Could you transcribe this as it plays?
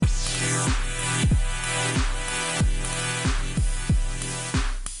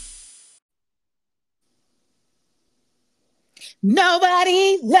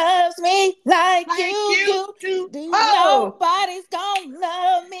Nobody loves me like Like you you do. do. Oh. Nobody's gonna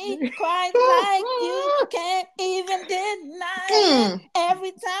love me quite like you. Can't even deny it. Mm. Every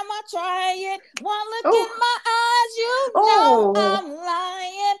time I try it, one look in Oh. my eyes, you know Oh. I'm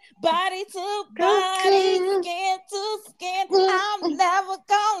lying. Body to Good body, skin. skin to skin. I'm Mm. never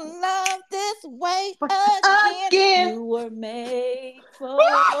gonna love this way again. Again. You were made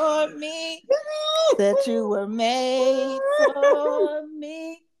for me. That you were made for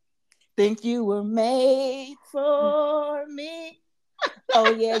me. Think you were made for me. Oh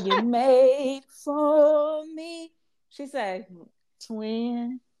yeah, you're made for me. She said,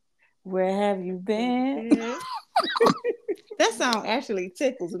 twin, where have you been? That song actually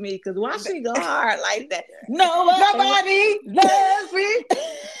tickles me because why she go hard like that? No one. Nobody loves me.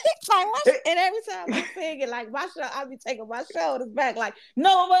 Like and every time I sing it, like I be taking my shoulders back, like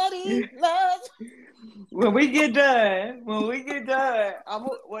nobody loves. When we get done,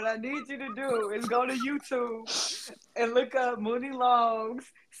 what I need you to do is go to YouTube and look up Mooney Long's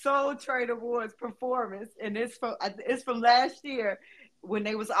Soul Train Awards performance, and it's from last year when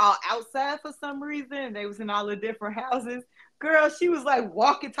they was all outside for some reason. They was in all the different houses. Girl, she was like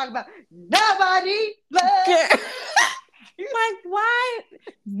walking, talking about nobody loves. Girl. Like, why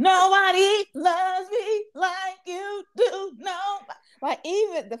nobody loves me like you do? No, like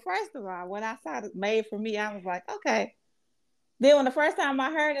even the first of all, when I saw it made for me, I was like, okay. Then when the first time I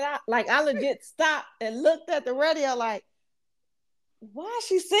heard it, I legit stopped and looked at the radio, like, why is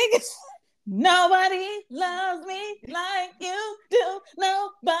she singing? Nobody loves me like you do.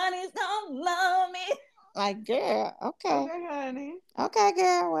 Nobody's gonna love me. Like, girl, okay, Okay, honey. okay,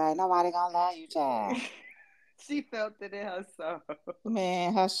 girl. Well, nobody gonna love you, child. She felt it in her soul.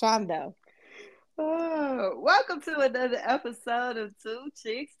 Man, her Shondo. Oh, welcome to another episode of Two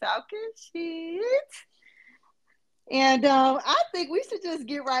Chicks Talking Shit. And I think we should just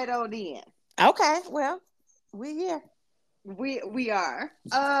get right on in. Okay, well, we here. We are.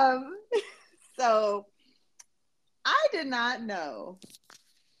 So I did not know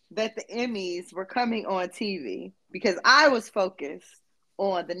that the Emmys were coming on TV because I was focused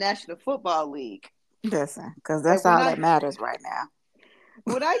on the National Football League. Listen, because And that's all that matters right now.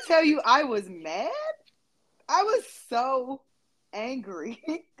 when I tell you I was mad, I was so angry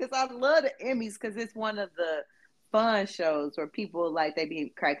because I love the Emmys because it's one of the fun shows where people like they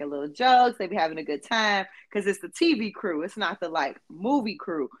be cracking little jokes, they be having a good time because it's the TV crew, it's not the like movie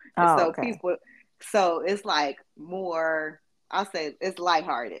crew, and Oh, so okay. it's like more. I'll say it's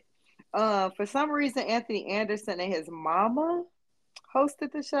lighthearted. For some reason, Anthony Anderson and his mama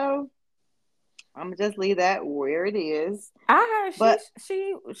hosted the show. I'm gonna just leave that where it is, I heard but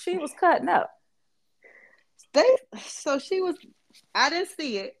she was cutting up. they so she was. I didn't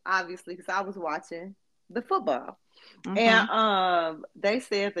see it obviously because I was watching the football, Mm-hmm. and they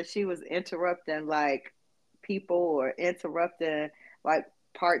said that she was interrupting like people or interrupting like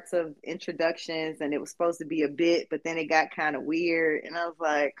parts of introductions, and it was supposed to be a bit, but then it got kind of weird, and I was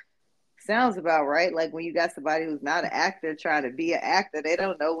like, sounds about right. Like when you got somebody who's not an actor trying to be an actor, they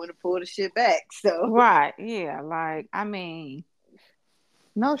don't know when to pull the shit back. So Right. Yeah. Like, I mean,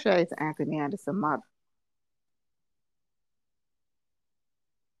 no shade to Anthony Anderson. My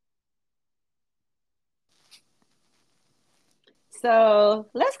so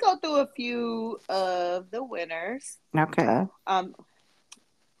let's go through a few of the winners. okay. Um,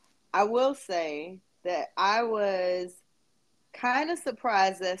 I will say that I was kind of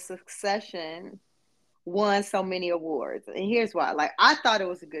surprised that Succession won so many awards. And here's why. Like I thought it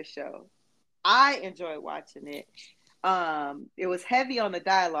was a good show. I enjoyed watching it. It was heavy on the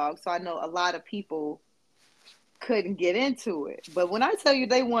dialogue, so I know a lot of people couldn't get into it. But when I tell you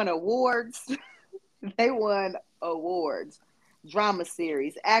they won awards, they won awards. Drama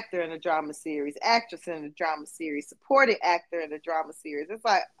series, actor in a drama series, actress in a drama series, supporting actor in a drama series. It's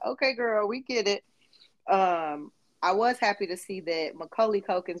like, okay, girl, we get it. Um, I was happy to see that Macaulay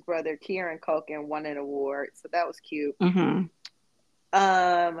Culkin's brother, Kieran Culkin, won an award, so that was cute. Mm-hmm.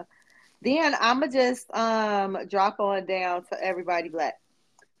 Um, then I'ma just drop on down to Everybody Black.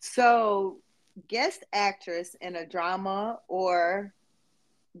 So, guest actress in a drama or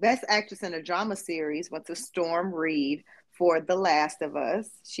best actress in a drama series went to Storm Reed for The Last of Us.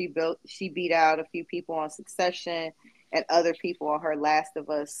 She beat out a few people on Succession and other people on her Last of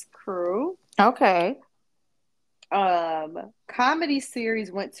Us crew. Okay. Comedy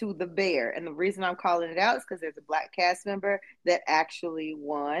series went to The Bear, and the reason I'm calling it out is because there's a black cast member that actually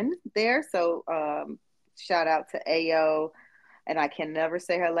won there. So shout out to Ao, and I can never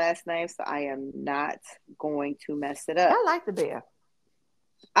say her last name, so I am not going to mess it up. I like the bear.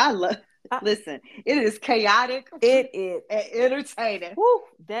 I love. I, Listen, it is chaotic it is. and entertaining. Whew,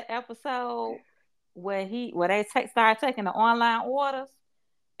 that episode where they start taking the online orders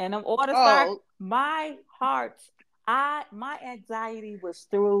and them orders start, Oh, my heart, my anxiety was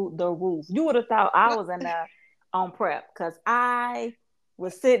through the roof. You would have thought I was in there on prep because I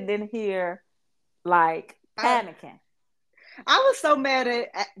was sitting in here like I, panicking. I was so mad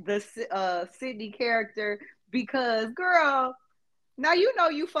at the Sydney character because, girl, now you know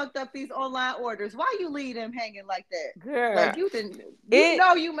you fucked up these online orders. Why you leave them hanging like that? Girl, Like you didn't, you it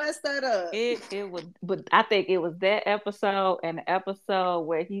know you messed that up. it was, but I think it was that episode and the episode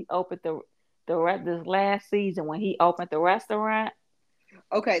where he opened this last season when he opened the restaurant.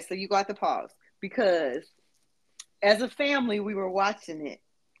 Okay, so you got to pause because as a family we were watching it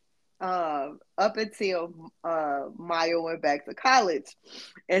up until Maya went back to college.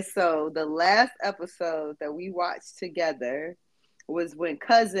 And so the last episode that we watched together was when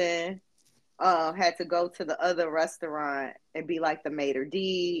cousin had to go to the other restaurant and be like the maitre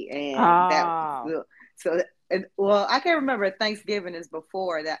d, and that Oh, so. And, well, I can't remember if Thanksgiving is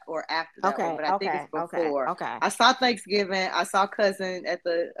before that or after that one, okay, but I think it's okay, okay, before. okay, I saw Thanksgiving. I saw cousin at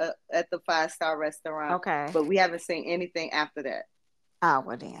the 5-star restaurant, okay. but we haven't seen anything after that. Oh,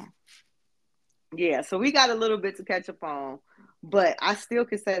 well then. Yeah, so we got a little bit to catch up on, but I still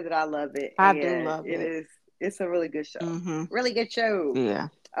can say that I love it, I do and love it. it's a really good show, Mm-hmm. really good show. Yeah.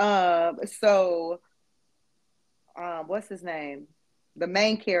 So what's his name? The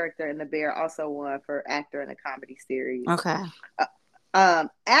main character in The Bear also won for actor in a comedy series. Okay. Uh,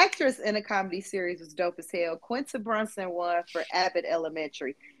 actress in a comedy series was dope as hell. Quinta Brunson won for Abbott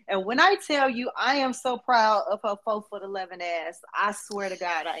Elementary. And when I tell you, I am so proud of her 4'11" ass. I swear to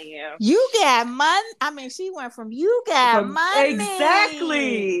God, I am. You got money. I mean, she went from you got From money.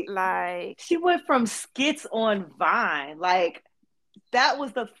 exactly, Like, she went from skits on Vine. Like that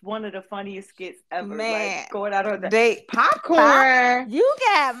was the one of the funniest skits ever. Like man, going out on the they pop. popcorn. You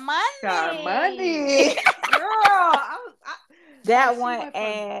got Got money. money, girl. Like That she one went from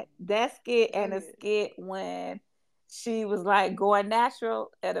and that skit go and a ahead. skit when she was like going natural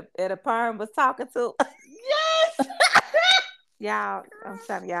at a perm was talking to Yes. y'all. I'm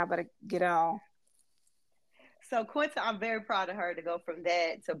telling y'all better get on. So Quinta, I'm very proud of her to go from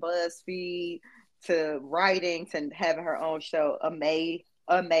that to BuzzFeed to writing to having her own show.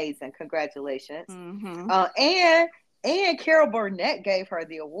 Amazing. Congratulations. Mm-hmm. And Carol Burnett gave her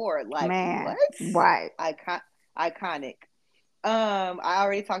the award. Like Man, what? right. Iconic. I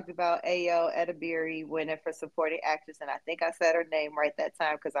already talked about Ayo Edebiri winning for supporting actress, and I think I said her name right that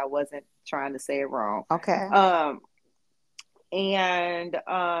time because I wasn't trying to say it wrong. Okay. And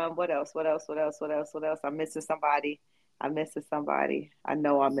what else? What else? What else? What else? What else? I'm missing somebody. I'm missing somebody. I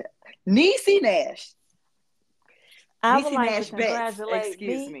know I'm Niecy Nash. I would Niecy like to Nash Betts. congratulate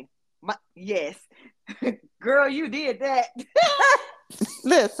Excuse me. me. Yes, girl, you did that.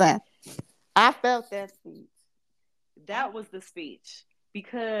 Listen, I felt that speech. That was the speech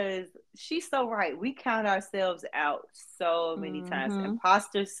because she's so right. We count ourselves out so many times. Mm-hmm.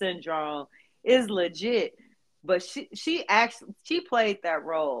 Imposter syndrome is legit, but she played that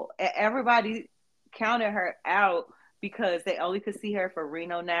role. Everybody counted her out because they only could see her for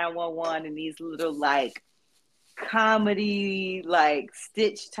Reno 911 and these little like comedy like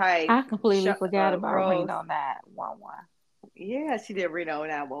Stitch type I completely forgot about roles. Reno 911. Yeah, she did Reno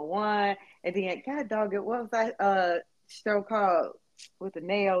 911, and then God dog it, what was that show called with the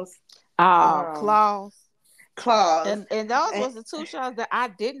nails? Oh, Um, Claws. Claws. And those And was the two shows that I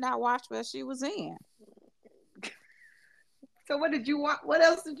did not watch where she was in. so what did you watch? What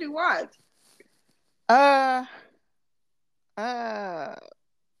else did you watch? Uh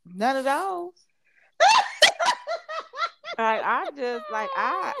none of those. Like I just like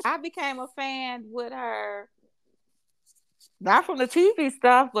I became a fan with her, not from the TV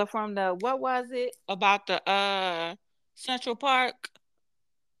stuff, but from the what was it about the Central Park,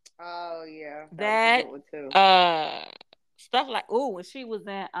 Oh yeah, that was a that good one too. stuff like, oh, when she was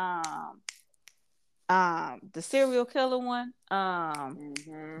in the serial killer one,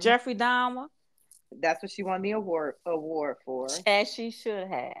 Hmm. Jeffrey Dahmer, That's what she won the award for. as she should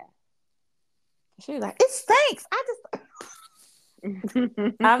have. She was like, it stinks.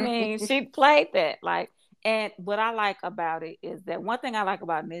 I mean, she played that like, and what I like about it is that one thing I like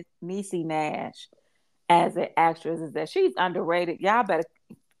about Niecy Nash as an actress is that she's underrated. Y'all better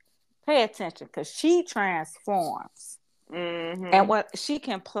pay attention because she transforms, and Hmm. what she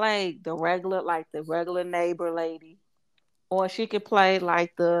can play like the regular neighbor lady, or she could play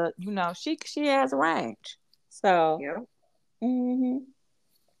like she has range. So, Yep. mm-hmm.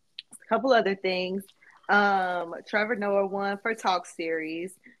 A couple other things. Trevor Noah won for talk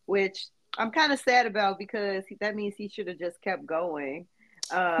series, which I'm kind of sad about because that means he should have just kept going.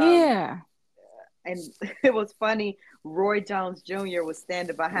 Um, Yeah. and it was funny. Roy Jones Jr. was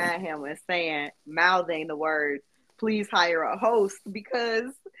standing behind him and saying, mouthing the words, "Please hire a host,"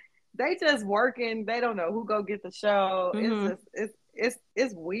 because they just working. They don't know who go get the show. It's Hmm. just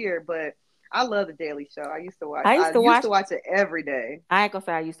it's weird, but I love the Daily Show. I used to watch. I used I to used watch. to watch it every day. I ain't gonna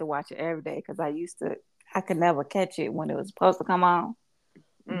say I used to watch it every day because I could never catch it when it was supposed to come on.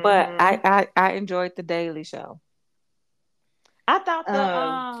 But Mm-hmm. I enjoyed the Daily Show. I thought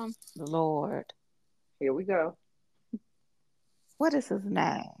Um, the Lord, Here we go. what is his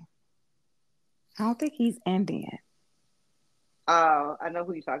name? I don't think he's Indian. Oh, I know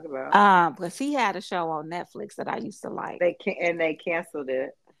who you talking about. Because he had a show on Netflix that I used to like. They canceled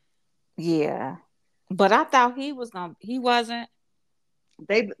it. Yeah, but I thought he wasn't.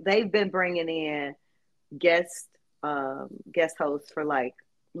 They've been bringing in guest guest hosts for like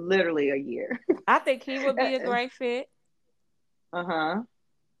literally a year. I think he would be a great fit. Uh-huh.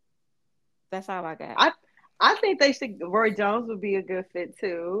 That's all I got. I I think they should. Roy Jones would be a good fit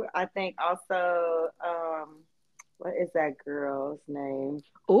too. I think also. What is that girl's name?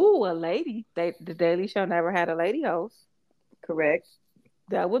 Ooh, a lady. The Daily Show never had a lady host. Correct.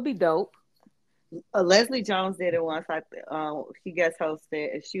 That would be dope. Leslie Jones did it once. She guest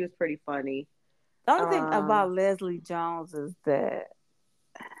hosted, and she was pretty funny. The only thing Um, about Leslie Jones is that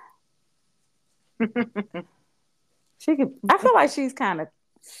she could. I feel like she's kind of.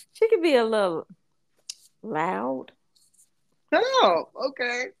 She could be a little loud. oh,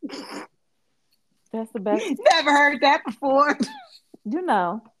 okay. That's the best. Never heard that before. You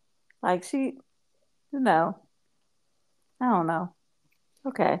know, like she. You know. I don't know.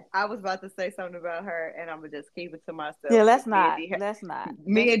 Okay. I was about to say something about her, and I'm gonna just keep it to Yeah. myself Let's because not. Let's not.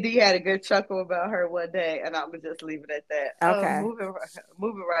 Me and D had a good chuckle about her one day, and I'm gonna just leave it at that. Okay.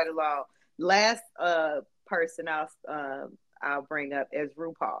 Moving right along. Last person I'll bring up is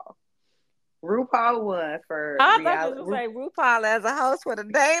RuPaul. RuPaul won for I thought you reality. were going to say RuPaul as a host for the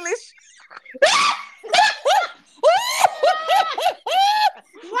Daily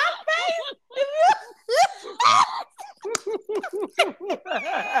My face.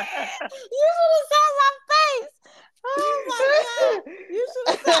 You should have saw my face. Oh my god! You should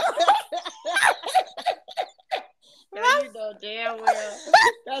have saw Now my. you know damn well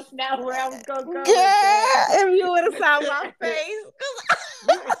that's not where I was gonna Girl, go with that. if you would have saw my face,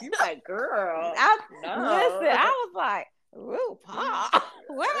 You like girl? listen, No. I was like, RuPaul.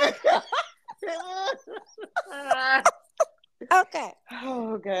 What? Okay.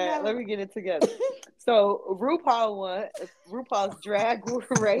 Oh god, Never. let me get it together. So RuPaul won. RuPaul's drag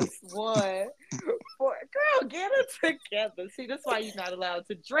race won. For girl, get it together. See, that's why you're not allowed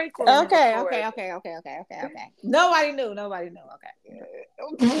to drink when we Okay, record. okay, okay, okay, okay, okay, okay. Nobody knew. Nobody knew.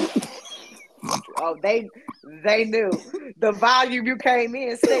 Okay. Oh, they knew the volume you came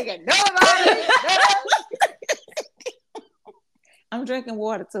in singing. Nobody I'm drinking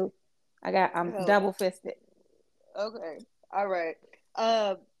water too. I'm knows. double fisted. Okay. All right.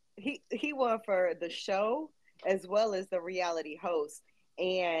 Um, he won for the show as well as the reality host,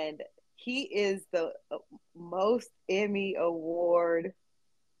 and he is the most Emmy award.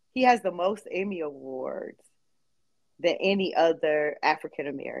 He has the most Emmy awards than any other African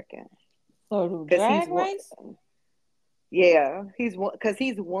American So the because drag race? he's won because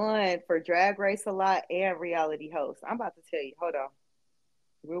he's won for Drag Race a lot and reality host. I'm about to tell you. Hold on,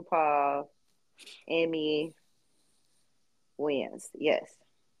 RuPaul Emmy wins. Yes.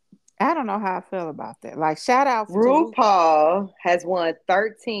 I don't know how I feel about that. Like shout outs to RuPaul has won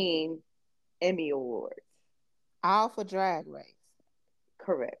 13 Emmy Awards. all for drag race.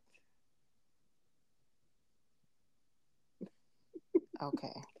 Correct.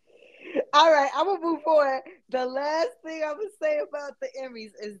 Okay. All right, I'm gonna move forward. The last thing I'm gonna say about the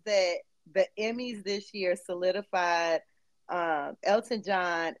Emmys is that the Emmys this year solidified Elton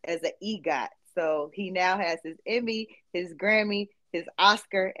John as an EGOT. So he now has his Emmy, his Grammy, his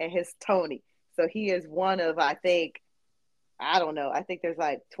Oscar, and his Tony. So he is one of, I don't know, I think there's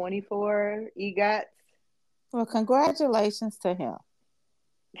like 24 EGOTs. Well, congratulations to him.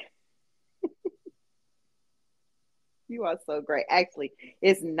 You are so great. Actually,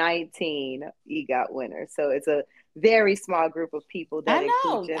 it's 19 EGOT winners. So it's a very small group of people I that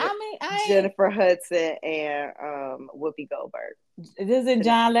include know. I mean, Jennifer Hudson and Whoopi Goldberg. isn't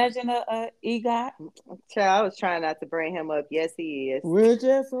John Legend a EGOT? Child, I was trying not to bring him up. Yes, he is. We're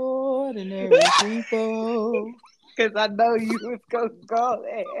just ordinary people. Because I know you was going to go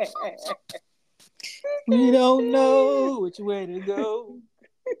there. We don't know which way to go.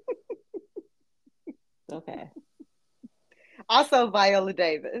 Okay. Also, Viola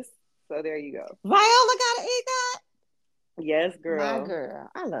Davis. So there you go. Viola got an EGOT. Yes, My girl. girl.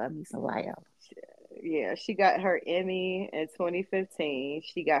 I love me some Viola. Yeah, she got her Emmy in 2015.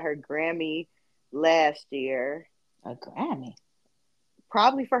 She got her Grammy last year, A Grammy.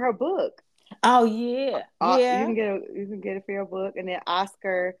 probably for her book. Oh yeah. You Yeah. can get it for your book, and then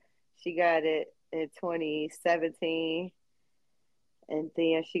Oscar, she got it in 2017, and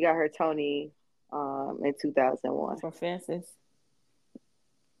then she got her Tony in 2001. For fences.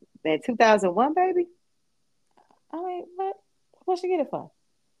 In 2001, baby. I mean, what she get it for?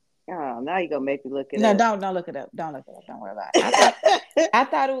 Oh, now you gonna make me look it No, up. don't look it up. Don't look it up. Don't worry about it. I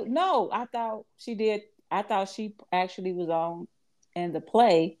thought it was, no, I thought she did. I thought she actually was on in the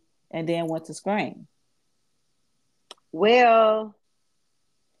play and then went to screen. Well,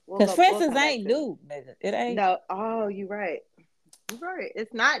 Cause we'll fences come back ain't to it. new, nigga. It ain't. No, oh, you're right. You're right.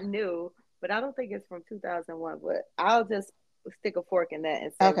 It's not new, but I don't think it's from 2001. But I'll just stick a fork in that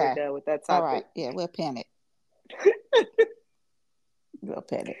and say we're Okay. done with that All right. topic. Yeah, we'll pin it. We'll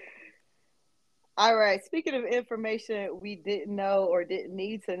pin it. All right. Speaking of information we didn't know or didn't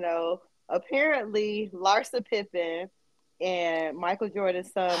need to know, apparently Larsa Pippen and Michael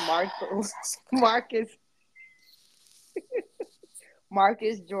Jordan's son Marcus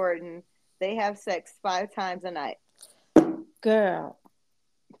Marcus Jordan, they have sex 5 times a night. Girl.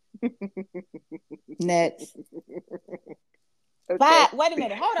 Next. Okay. Five. Wait a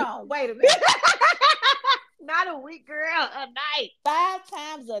minute. Hold on. Wait a minute. Not a week, girl, a night. 5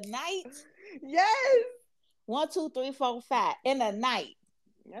 times a night. Yes. 1, 2, 3, 4, 5 in a night.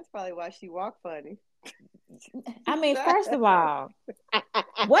 That's probably why she walked funny. I mean, first of all,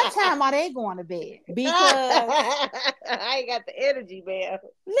 what time are they going to bed? Because I ain't got the energy, man.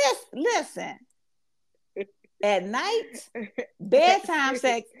 listen. At night, bedtime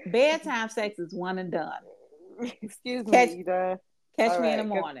sex is one and done. Excuse Catch me, you done? catch All me in the right.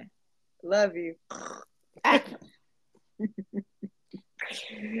 morning. Love you.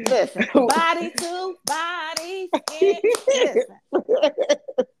 Listen, body to body, skin. Listen,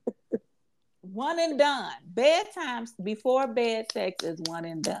 one and done. Bedtime before bed sex is one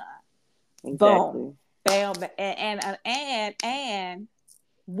and done. Boom, Exactly. bam, and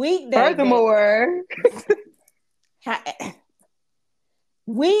weekday bed. Furthermore,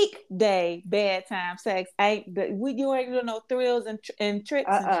 Weekday bedtime sex ain't you ain't doing no thrills and tricks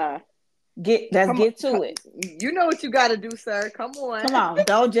and uh-uh. let's Come on. get to it. You know what you got to do, sir. Come on. Come on,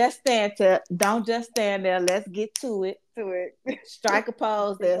 don't just stand there. Let's get to it. To it. Strike a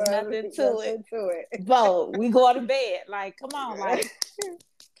pose. There's nothing to it. Nothing to it. Vote. We go to bed. Like, come on,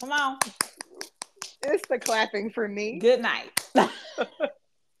 come on. It's the clapping for me. Good night. All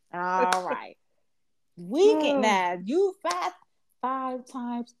right. Weekend now. You five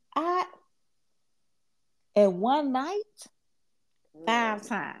times in one night. 5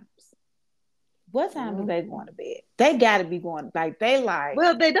 times. What time is they going to bed? They got to be going like they like.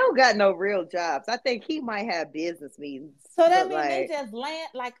 Well, they don't got no real jobs. I think he might have business meetings. So that but means they like, just land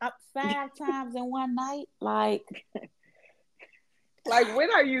like up 5 times in one night. Like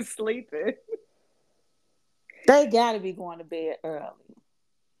when are you sleeping? they got to be going to bed early.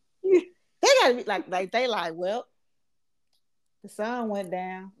 They got to be like they like. Well, the sun went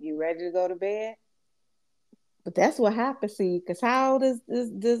down. You ready to go to bed? But that's what happened. See, because how old is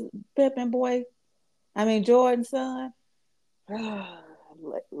this Pippin boy? I mean Jordan's son.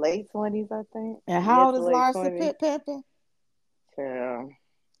 Late 20s, I think. And how Mid old to is late Larsa 20s. Pippen?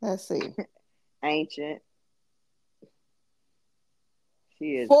 Let's see. Ancient.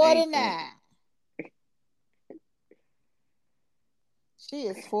 She is 49. ancient. She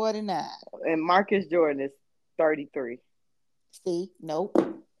is 49. And Marcus Jordan is 33. See, nope.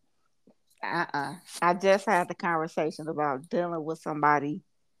 I just had the conversation about dealing with somebody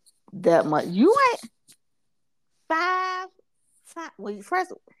that much. You ain't 5 times. Well,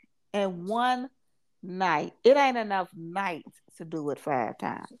 first, in one night, it ain't enough nights to do it 5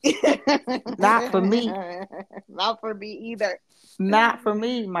 times. Not for me. Not for me either. Not for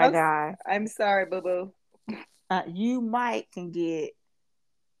me, my guy. I'm sorry, boo boo. You might can get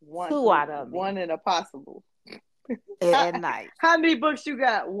two out of me. One in a possible. At night. How many books you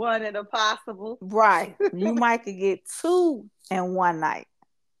got? One in a possible. Right. You might could get 2 in one night.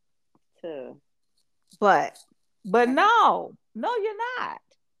 2. But no, you're not.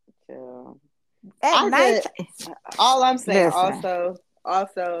 2. At night. All I'm saying, listen,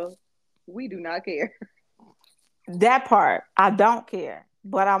 also, we do not care. That part, I don't care.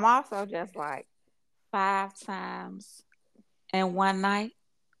 But I'm also just like 5 times in one night.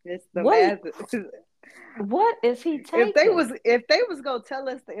 It's the math. What is he If they taking? was if they was gonna tell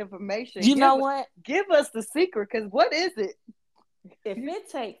us the information, You know what? give us the secret. Cause what is it? If it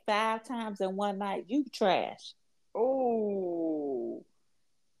take 5 times in one night, you trash. Oh,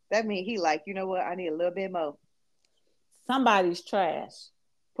 that means he like, you know what? I need a little bit more. Somebody's trash.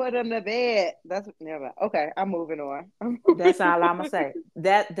 Put him to bed. That's never mind. Okay. I'm moving on. That's all I'm gonna say.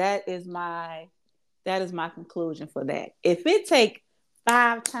 That is my conclusion for that. If it take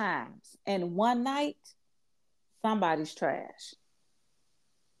 5 times in one night, somebody's trash.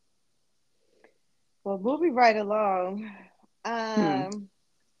 Well, moving right along. Hmm. Um,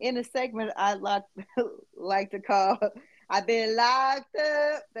 in a segment I like to call "I've been locked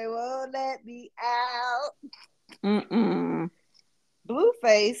up, they won't let me out." Mm-mm.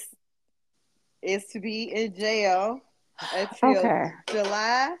 Blueface is to be in jail until Okay.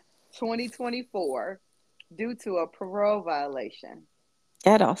 July 2024 due to a parole violation.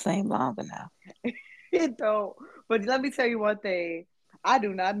 That don't seem long enough. It don't. But let me tell you one thing. I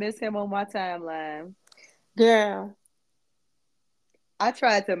do not miss him on my timeline. Girl, I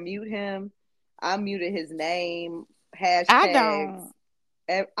tried to mute him. I muted his name, I hashtags. don't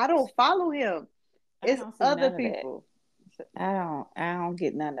And I don't follow him. I It's don't see other none of that. people. I don't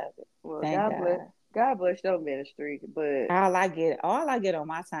get none of it. Well, Thank God. God bless your ministry. But All I get on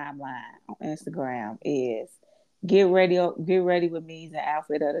my timeline on Instagram is get ready with me's and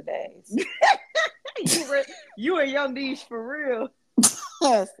outfit of the days. you and your niche for real.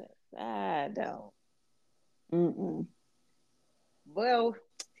 Listen, I don't. Mm-mm. Well,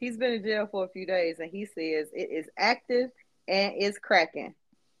 he's been in jail for a few days, and he says it is active and it's cracking.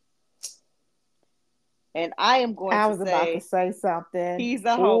 And I am going I to was about to say say something. he's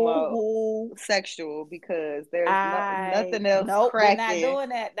a Ooh, homosexual because there's I nothing else nope, we're not cracking. doing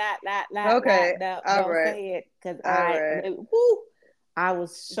that. That Okay, no, all don't right, say it because all right, I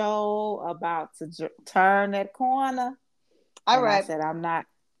was so about to turn that corner, all and I right. said I'm not.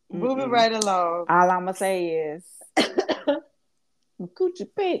 Moving Mm-mm. right along. All I'm gonna say is my coochie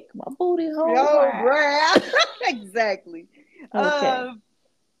pink, my booty hole Yo, brown. bruh. Exactly. Okay. Um,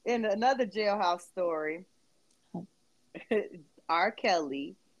 in another jailhouse story, R.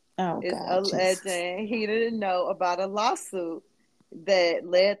 Kelly Oh is God, Jesus. alleging he didn't know about a lawsuit that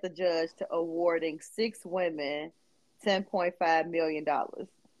led the judge to awarding 6 women $10.5 million.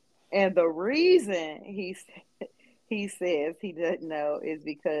 And the reason he says he doesn't know is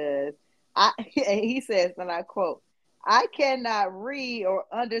because he says, and I quote, I cannot read or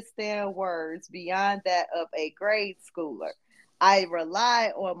understand words beyond that of a grade schooler. I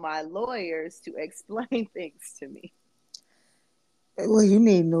rely on my lawyers to explain things to me. Well, you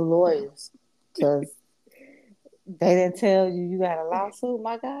need new lawyers because they didn't tell you got a lawsuit,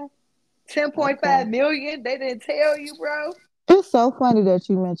 my guy. Ten point Okay. five million? They didn't tell you, bro? It's so funny that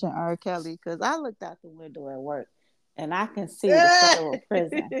you mentioned R. Kelly because I looked out the window at work and I can see the federal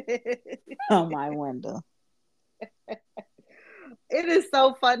prison on my window. It is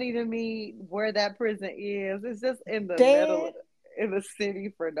so funny to me where that prison is. It's just in the middle Dead in the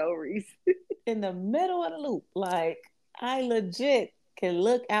city for no reason. in the middle of the loop. Like, I legit can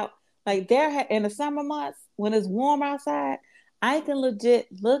look out. Like, in the summer months when it's warm outside, I can legit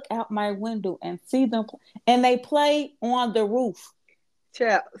look out my window and see them. And they play on the roof.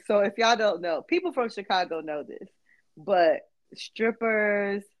 Chat. So if y'all don't know, people from Chicago know this, but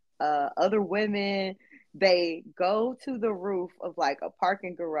strippers, other women, they go to the roof of like a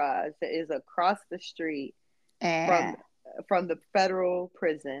parking garage that is across the street from And the federal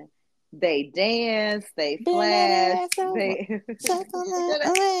prison. They dance, they bend that flash, ass over. they Suck on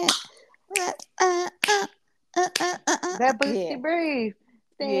that. that pussy Yeah. breathe.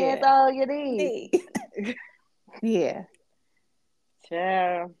 That's Yeah. all you need. Hey. Yeah.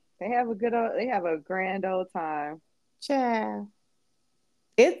 Child, they have a grand old time. Child.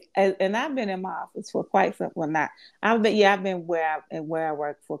 And I've been in my office for quite some well not I've been where I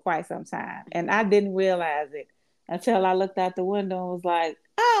work for quite some time. And I didn't realize it until I looked out the window and was like,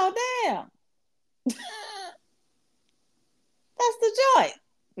 oh damn, that's the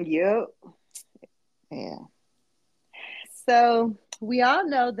joint. Yep. Yeah. So we all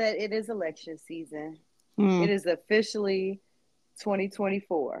know that it is election season. It Mm, is officially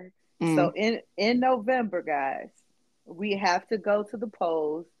 2024. So mm, in November, guys, we have to go to the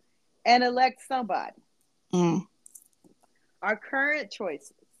polls and elect somebody. mm. Our current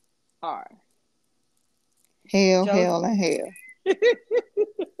choices are Hell, Joe hell, and hell.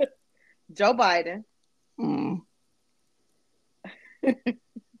 Joe Biden, Mm.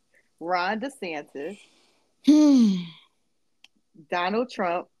 Ron DeSantis, Mm, Donald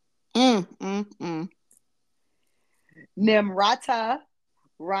Trump, mm, mm. Nimrata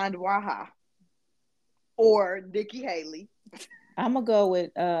Randwaha. or Nikki Haley. I'm gonna go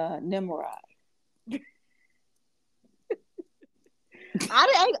with Nimrod.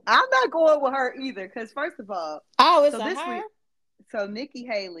 I'm not going with her either. Because first of all, Oh, it's so a this her? week, so Nikki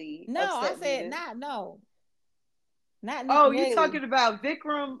Haley No, I upset me. said not. No, not Oh, Nikki you Haley. talking about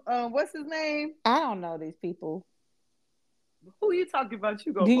Vikram? What's his name? I don't know these people. Who you talking about?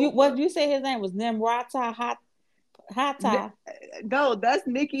 You Do gonna you? vote What for? did you say his name was? Nimrata Hata. No, that's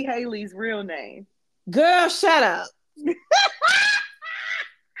Nikki Haley's real name. Girl, shut up.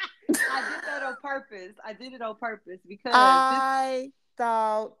 I did that on purpose. I did it on purpose because this. I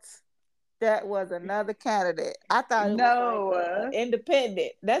thought that was another candidate. I thought it was like No, a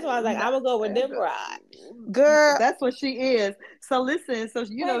independent. That's why I was like, no, I would go with Nimrod. Girl, that's what she is. So listen, so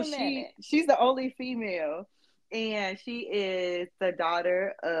wait a minute. she's the only female, and she is the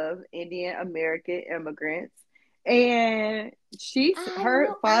daughter of Indian American immigrants, and she's I her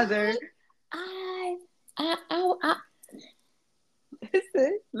know. father. I, I.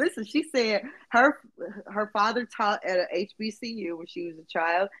 Listen. She said her father taught at a HBCU when she was a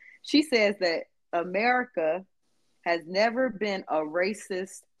child. She says that America has never been a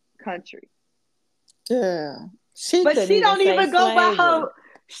racist country. Girl, she But couldn't she even don't say even go by slavery. her.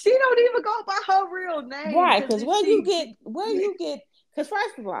 She don't even go by her real name. Right, Because because if she, because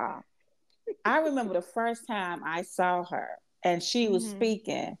first of all, I remember the first time I saw her and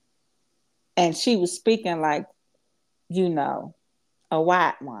mm-hmm. she was speaking like, you know, a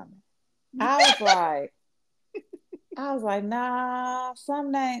white woman. I was like, nah,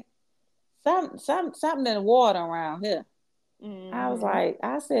 something in the water around here. Mm-hmm.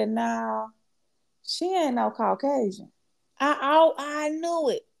 I said, nah, she ain't no Caucasian. I knew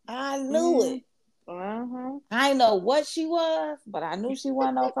it. I knew Mm-hmm. it. Uh-huh. I didn't know what she was, but I knew she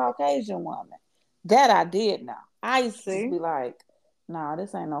wasn't no Caucasian woman. That I did know. I used to just See, be like, nah,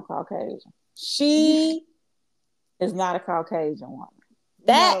 this ain't no Caucasian. She is not a Caucasian woman.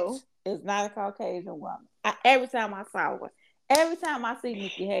 That no, is not a Caucasian woman. Every time I saw her, every time I see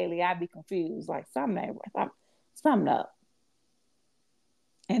Nikki Haley, I be confused. Like something ain't right. Something up.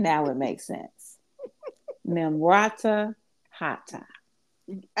 And now it makes sense. Nimrata Hata.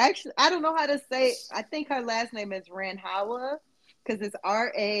 actually, I don't know how to say. I think her last name is Randhawa because it's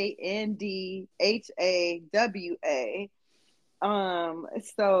Randhawa.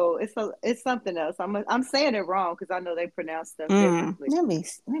 So it's something else. I'm saying it wrong because I know they pronounce stuff differently. Let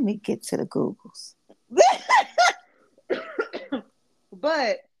me get to the Googles.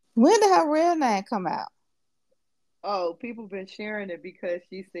 But When did her real name come out? oh, people been sharing it because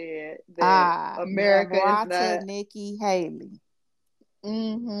she said that Ah, America is Nimrata not. Nikki Haley.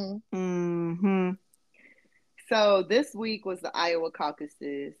 Mm-hmm. Mm-hmm. So this week was the Iowa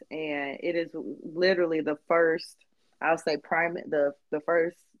caucuses, and it is literally the first, I'll say, the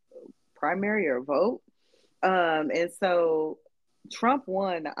first primary or vote. And so Trump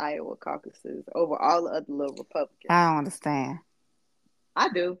won the Iowa caucuses over all the other little I Republicans. don't understand. I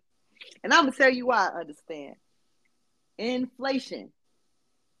do, and I'm gonna tell you why I understand. Inflation,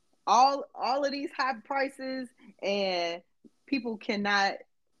 all of these high prices, and people cannot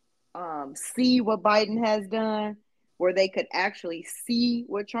see what Biden has done, where they could actually see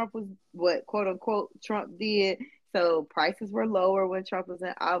what quote unquote Trump did. So prices were lower when Trump was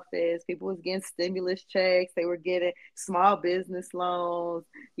in office. People was getting stimulus checks. They were getting small business loans.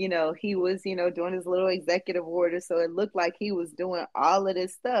 He was, doing his little executive order. So it looked like he was doing all of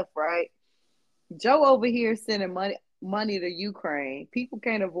this stuff, right? Joe over here sending money to Ukraine. People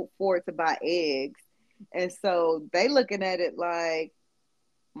can't afford to buy eggs. And so they looking at it like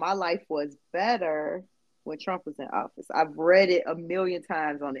my life was better when Trump was in office. I've read it a million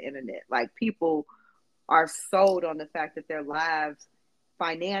times on the internet. Like people are sold on the fact that their lives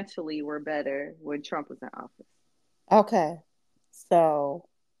financially were better when Trump was in office. Okay. So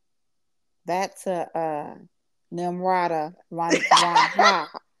that's a Nimrata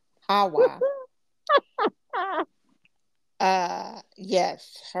Hawa.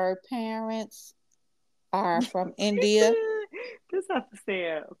 Yes, her parents are from India. Just have to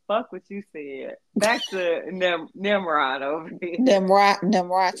say, fuck what you said. Back to Nimrod over here.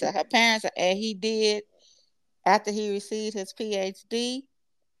 Nimrata. Her parents are, and he did after he received his PhD.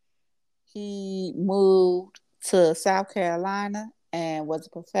 He moved to South Carolina and was a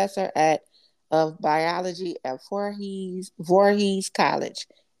professor of biology at Voorhees College,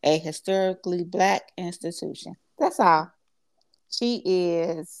 a historically black institution. That's all. She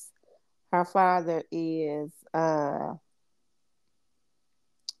is. Her father is.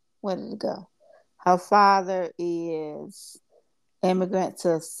 Where did it go? Her father is immigrant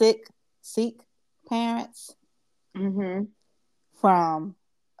to Sikh parents Mm-hmm. from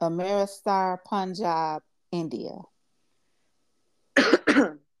Amritsar, Punjab, India.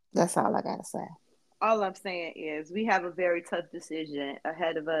 That's all I gotta say. All I'm saying is we have a very tough decision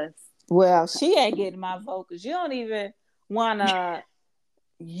ahead of us. Well, she ain't getting my vote because you don't even wanna.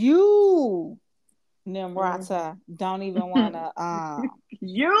 You, Mm-hmm. Nimarata, don't even wanna.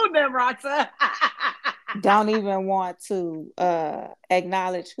 You, Nimarata. Don't even want to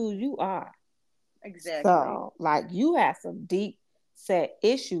acknowledge who you are. Exactly. So, like, you have some deep set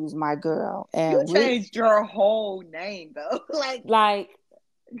issues, my girl, You and changed your whole name though. Like like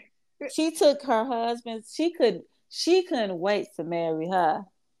she took her husband. She couldn't wait to marry her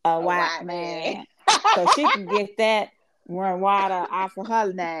a a white white man. man, so she can get that run water off of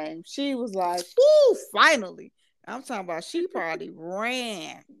her name. She was like, "Woo!" Finally, I'm talking about. She probably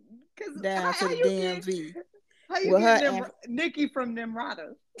ran Cause down to the DMV how you with get her and Nikki from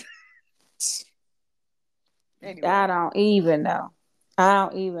Nimrata? I Anyway, don't even know. I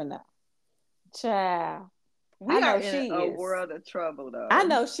don't even know. Child. I we are know in she a is. world of trouble I though.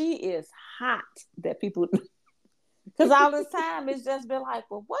 know she is hot that people because all this time it's just been like,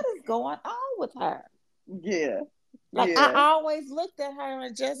 well, what is going on with her? Yeah, Like I yeah. always looked at her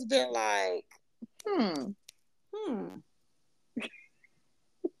and just been like, Hmm. hmm.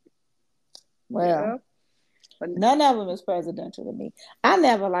 Well, Yeah. But none of them is presidential to me. I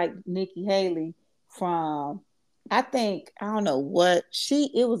never liked Nikki Haley from I think I don't know what she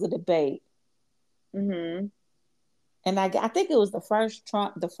it was a debate. mm-hmm. And I think it was the first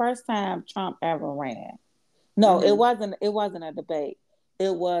time Trump ever ran. No, Mm-hmm. it wasn't a debate.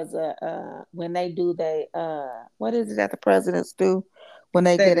 It was a when they do they what is it that the presidents do when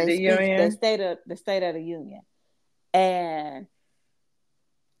they State get of a the speech, Union. the state of the union. And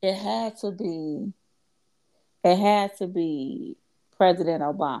it had to be it had to be President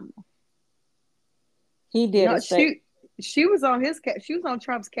Obama. He did a No, state she was on she was on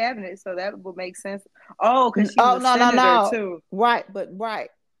Trump's cabinet, so that would make sense. Oh, because she was Oh a no no senator no. too. Right, but right.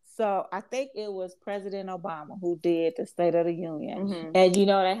 So I think it was President Obama who did the State of the Union. Mm-hmm. And you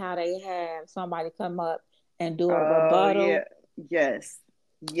know that how they have somebody come up and do a Oh yeah. rebuttal Yes.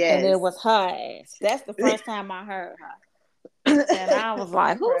 and it Yes. was her ass. That's the first time I heard her. And I was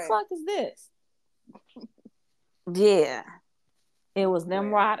like, who the Right. fuck is this? Yeah. It was Well,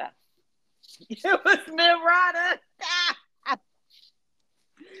 Nimrata. it was Nimarata.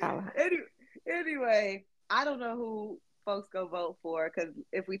 I- Any, anyway, I don't know who folks go vote for because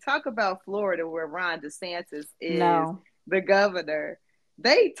if we talk about Florida, where Ron DeSantis is No, the governor,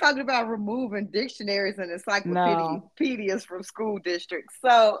 they talking about removing dictionaries and no. encyclopedias from school districts.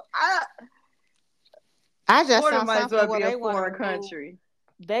 So I just Florida saw might as something well where be a foreign country.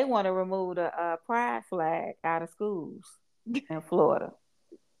 they want to remove the pride flag out of schools in Florida.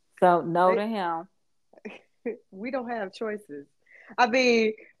 So no They, to him. we don't have choices. I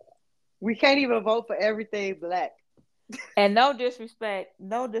mean, we can't even vote for everything black. And no disrespect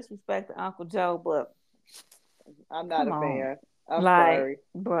to Uncle Joe, but I'm not come a on. fan. I'm Like, sorry.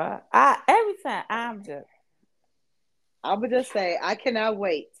 bruh, I every time I'm just I'm gonna just say I cannot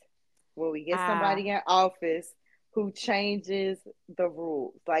wait when we get I somebody in office who changes the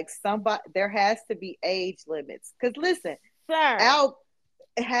rules. Like somebody, there has to be age limits. Cause listen, sir, Al,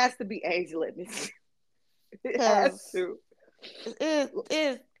 it has to be age limits. It has because to. it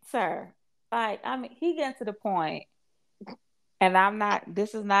is sir. Like, I mean, he getting to the point, and I'm not.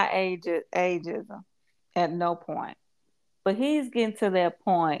 This is not ageism at no point, but he's getting to that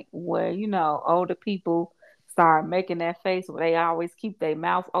point where older people start making that face where they always keep their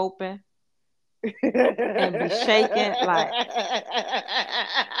mouth open Like and be shaking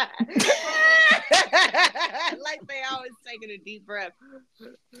like they always taking a deep breath.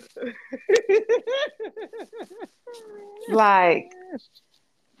 like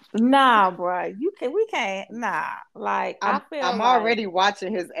nah, bro. We can't. Nah. Like I feel I'm like, already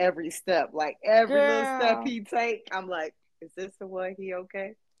watching his every step. Like every little step girl, he take, I'm like, is this the one he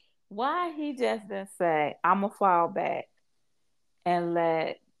okay? why he just didn't say I'ma fall back and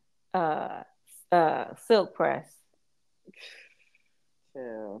let uh Silk press.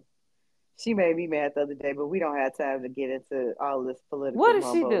 Yeah. She made me mad the other day, but we don't have time to get into all this What political did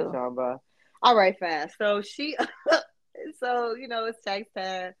she mumbo do? jumbo. All right, fine. So so it's tax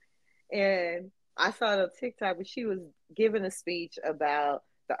time, and I saw it on TikTok, but she was giving a speech about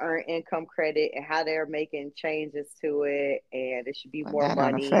the earned income credit and how they're making changes to it, and it should be Well, more that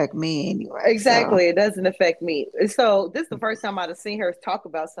don't money. affect me anyway. So Exactly, it doesn't affect me. So this is the first time I'd have seen her talk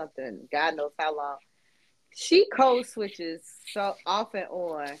about something. God knows how long. She code switches so off and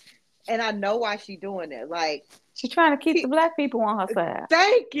on, and I know why she doing it. Like, she's trying to keep the black people on her side.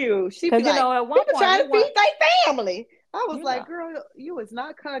 thank you. She'd be Cause like, at one people point trying they to want feed their family. I was you like, know girl, you is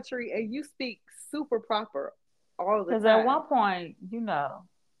not country, and you speak super proper all the Because at one time. point,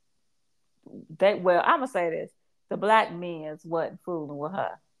 they well, I'm gonna say this: the black men's wasn't fooling with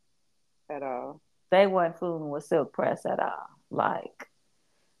her. At all. They wasn't fooling with Silk Press at all. Like,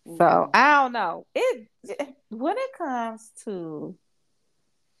 so Mm-mm. I don't know. When it comes to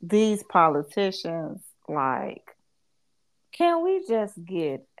these politicians, like, can we just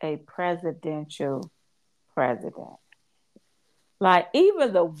get a presidential president? Like,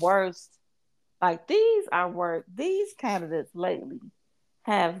 even the worst, like these candidates lately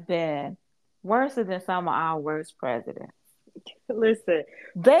have been worse than some of our worst presidents. Listen,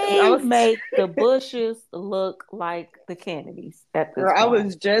 I They was make the Bushes look like the Kennedys at this girl, I point.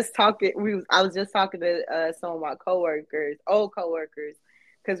 was just talking. I was just talking to some of my coworkers, old coworkers,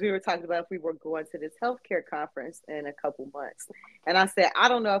 because we were talking about if we were going to this healthcare conference in a couple months, and I said I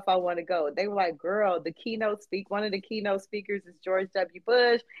don't know if I want to go. They were like, "Girl, one of the keynote speakers is George W.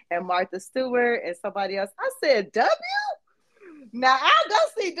 Bush and Martha Stewart and somebody else." I said, "W." Now I'll go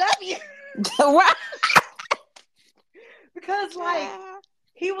see W Right. because like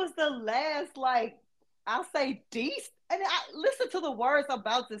he was the last like I'll say decent. And I listen to the words I'm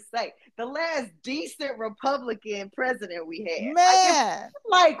about to say. The last decent Republican president we had. Like if Man,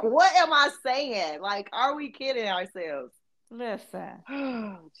 like what am I saying? Like, are we kidding ourselves? listen,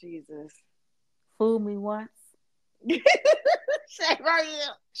 Oh Jesus. fool me once, Shame right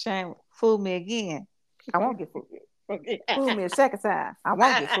here. shame, fool me again. I won't get fooled. Fool me a second time. I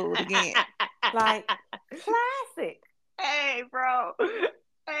won't get fooled again. Like, classic. Hey, bro.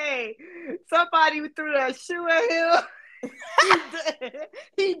 Hey, somebody threw that shoe at him.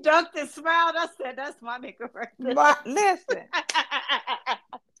 He, he ducked and smiled. I said, "That's my nigga right there." Listen,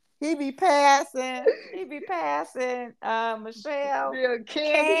 he be passing Michelle Yeah, Candy.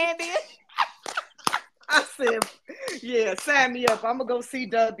 Candy. I said, "Yeah, sign me up. I'm gonna go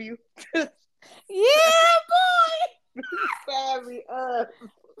CW. Yeah, Sign me up."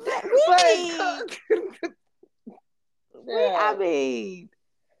 boy. We need. But I yeah, mean,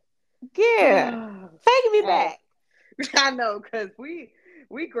 yeah. Taking me hey, back, I know because we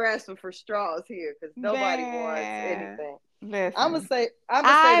grasping for straws here because nobody wants man. anything. Listen, I'm gonna say this, and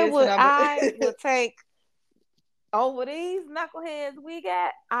I would take over these knuckleheads we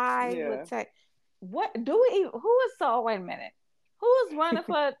got. I would yeah. take. What do we even? Who is so? Wait a minute. Who is running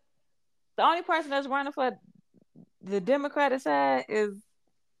for? The only person that's running for the Democratic side is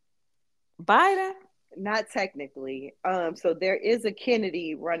Biden. Not technically. So there is a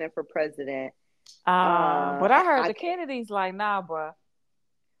Kennedy running for president. But I heard I the Kennedys like, nah, bro.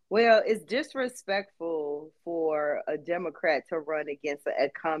 Well, it's disrespectful for a Democrat to run against an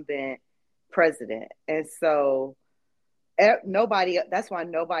incumbent president, and so nobody. That's why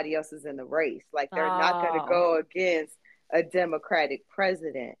nobody else is in the race. Like they're not going to Oh, go against a Democratic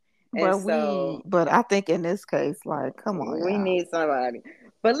president, and but so I think in this case, like, come on, we y'all. need somebody.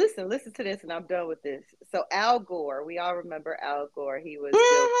 But listen to this, and I'm done with this. So Al Gore, we all remember Al Gore. He was Bill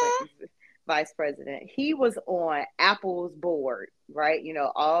Mhm. Clinton's vice president. He was on Apple's board, right? You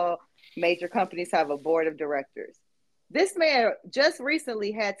know, all major companies have a board of directors. This man just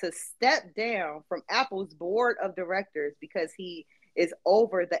recently had to step down from Apple's board of directors because he is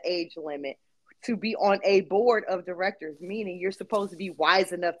over the age limit to be on a board of directors, meaning you're supposed to be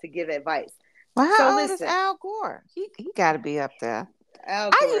wise enough to give advice. Well, So how old is listen, Al Gore? He got to be up there.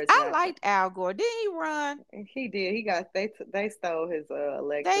 Al Gore is I not. liked Al Gore. Didn't he run? He did. He got they stole his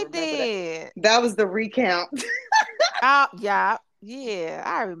election. They Remember that? did. That was the recount. Yeah, yeah.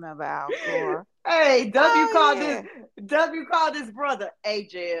 I remember Al Gore. Hey, Oh yeah. W called his brother. Hey,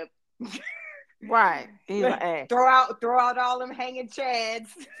 Jeb. Right. He's like, hey, Throw out all them hanging chads.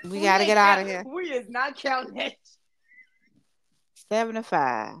 we We got to get ain't out of count. here. We is not counting that. 75.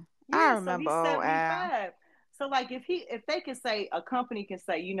 I Yeah, so remember he's old Al. 75. So like if they can say a company can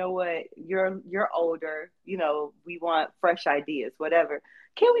say, you know what, you're older, you know, we want fresh ideas, whatever.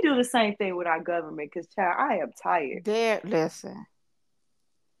 Can we do the same thing with our government? Because child, I am tired. Listen,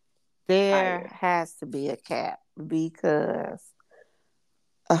 there Tired. has to be a cap because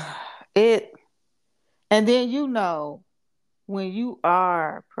uh, it, and then when you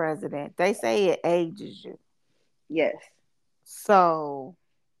are president, they say it ages you. Yes. So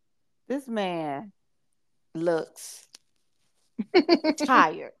this man looks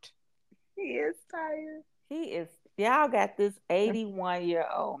tired. He is tired. He is, y'all got this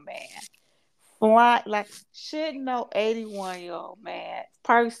 81-year-old man. Fly, like, should no 81-year-old man,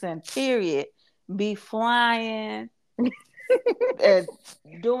 person, period, be flying and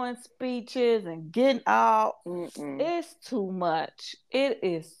doing speeches and getting out. Mm-mm. It's too much. It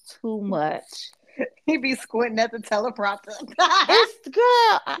is too much. He be squinting at the teleprompter. It's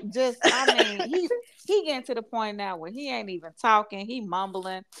girl. I mean, he getting to the point now where he ain't even talking. He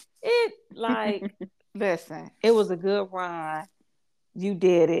mumbling. It like, listen, it was a good run. You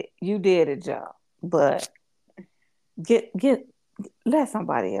did it. You did it, Joe. But get let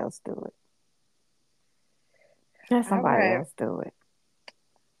somebody else do it. Let All somebody right. else do it.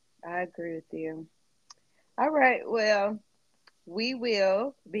 I agree with you. All right. Well, we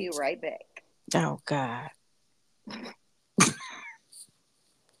will be right back. Oh God.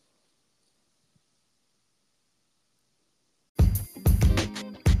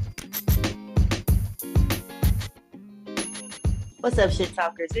 What's up, shit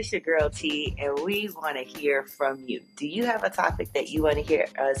talkers? It's your girl T, and we want to hear from you. Do you have a topic that you want to hear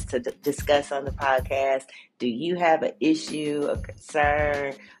us to discuss on the podcast? Do you have an issue, a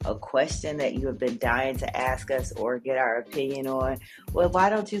concern, a question that you have been dying to ask us or get our opinion on? Well,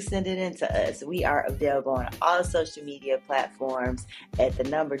 why don't you send it in to us? We are available on all social media platforms at the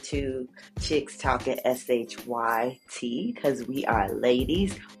number 2 Chicks Talking SHYT, because we are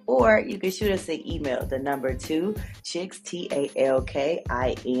ladies. Or you can shoot us an email, the number 2 Chicks TALKINSHYT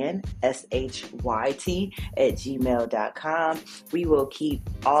 @gmail.com. We will keep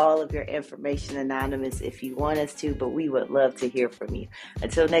all of your information anonymous if you want us to, but we would love to hear from you.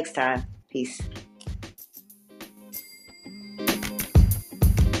 Until next time, peace.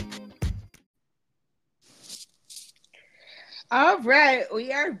 All right,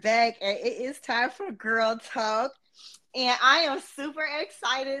 we are back, and it is time for Girl Talk. And I am super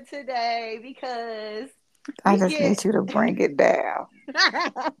excited today because I we just get. need you to bring it down.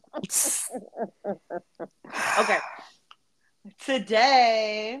 Okay,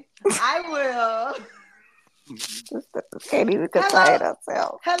 today I will. Can't even Hello, contain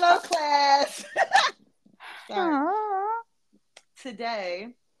herself. hello, class. Sorry. Aww.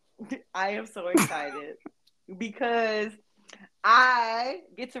 Today, I am so excited because I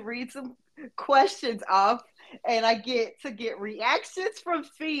get to read some questions off and I get to get reactions from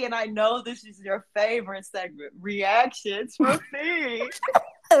Fee. And I know this is your favorite segment, reactions from Fee.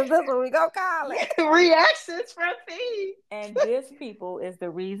 That's what we gonna call it. Reactions from Fee. And this, people, is the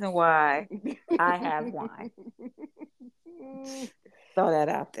reason why I have wine. Throw that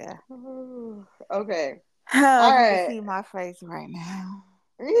out there. Okay. Oh, All if you can right. see my face right now.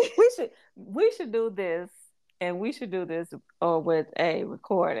 We should do this, and we should do this with a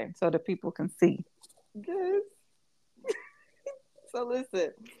recording so that people can see. Yes. So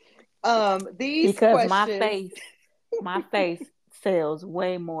listen. These Because my questions. face sells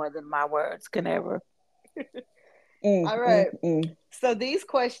way more than my words can ever. All right. So these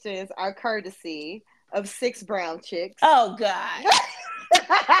questions are courtesy of 6 brown chicks. Oh God.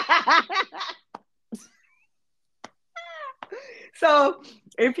 So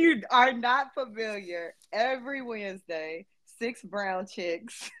if you are not familiar, every Wednesday, 6 brown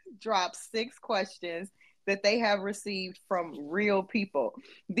chicks drop 6 questions that they have received from real people.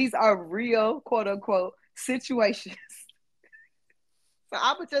 These are real, quote unquote, situations. So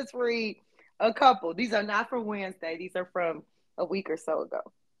I would just read a couple. These are not from Wednesday. These are from a week or so ago.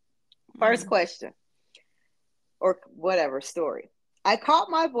 First question, or whatever story. I caught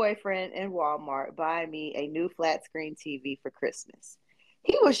my boyfriend in Walmart buying me a new flat screen TV for Christmas.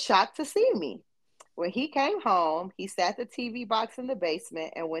 He was shocked to see me. When he came home, he sat the TV box in the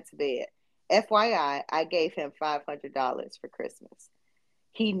basement and went to bed. FYI, I gave him $500 for Christmas.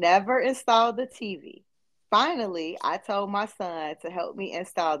 He never installed the TV. Finally, I told my son to help me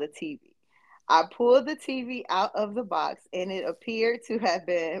install the TV. I pulled the TV out of the box and it appeared to have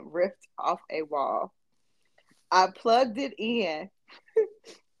been ripped off a wall. I plugged it in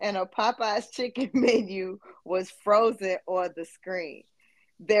and a Popeye's chicken menu was frozen on the screen.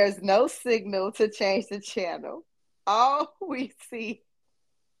 There's no signal to change the channel. All we see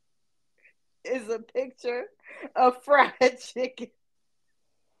is a picture of fried chicken.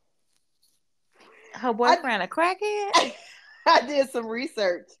 Her boyfriend a crackhead? I did some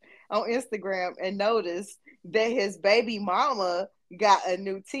research on Instagram and noticed that his baby mama got a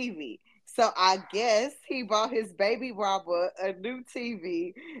new TV. So I guess he bought his baby mama a new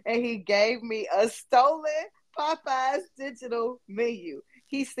TV and he gave me a stolen Popeye's digital menu.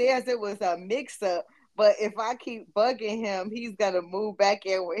 He says it was a mix up, but if I keep bugging him, he's going to move back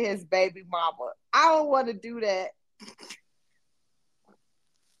in with his baby mama. I don't want to do that.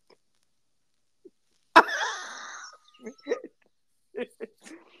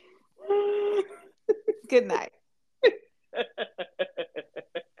 Good night.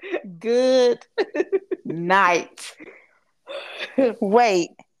 Good night. Wait.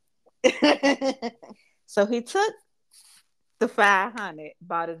 So he took the 500,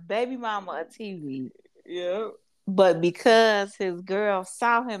 bought his baby mama a TV. Yep. But because his girl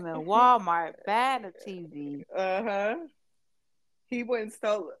saw him in Walmart buying a TV, Uh-huh. He went and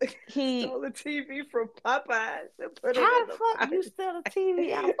stole he stole a TV from Popeyes and put it how in the the fuck box. you steal a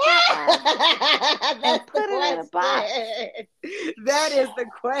TV out Popeyes and That's the put it in a box? question. That is the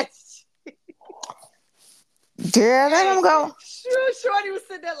question. Girl, let him Hey, go. sure, Shorty was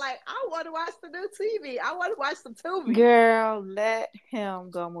sitting there like, I want to watch the new TV. I want to watch some Tubi. Girl, let him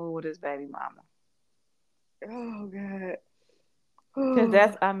go move with his baby mama. Oh God. Cause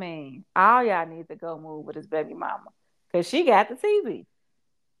that's, I mean, all y'all need to go move with his baby mama. Cause she got the TV.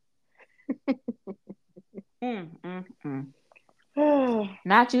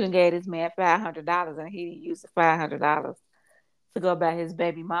 Not you and gave this man $500 and he didn't use the $500 to go buy his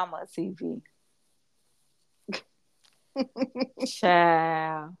baby mama a TV.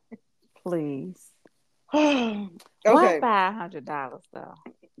 Child, please. Why Okay, $500 though?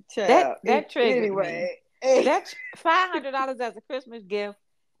 child. That triggered me. Anyway. That $500 as a Christmas gift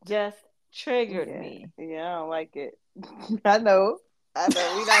just triggered Yeah, me. yeah, I don't like it. I know.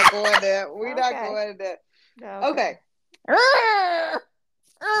 We're not going there. We're not Okay. going there. Okay.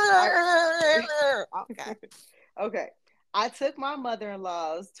 Okay. Okay. I took my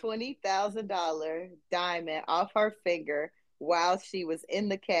mother-in-law's $20,000 diamond off her finger while she was in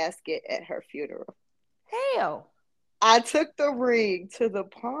the casket at her funeral. Hell, I took the ring to the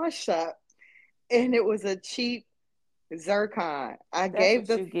pawn shop and it was a cheap zircon. that's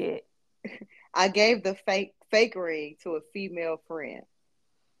what you get. I gave the fake ring to a female friend.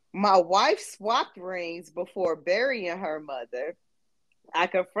 My wife swapped rings before burying her mother. I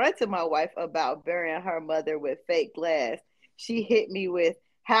confronted my wife about burying her mother with fake glass. She hit me with,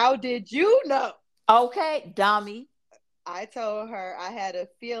 "How did you know?" Okay, dummy. I told her I had a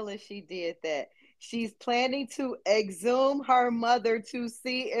feeling she did that. She's planning to exhume her mother to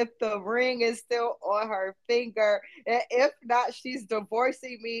see if the ring is still on her finger. And if not, she's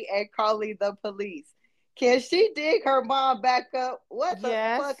divorcing me and calling the police. Can she dig her mom back up? What the fuck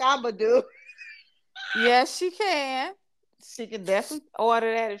Yes. I'ma do? Yes, she can. She can definitely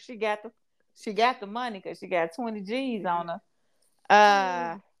order that if she got the money because she got 20 G's on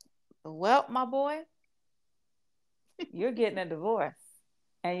her. Well, my boy, you're getting a divorce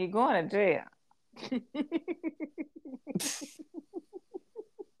and you're going to jail.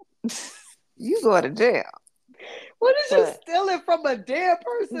 You go to jail. What is you But stealing from a dead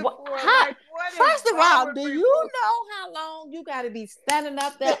person for? how, Like, what is first of wrong all, with do people? you know how long you got to be standing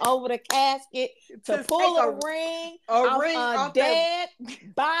up there over the casket to To pull take a ring off ring a off that.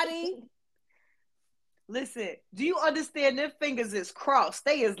 dead body? Listen, do you understand? Their fingers is crossed.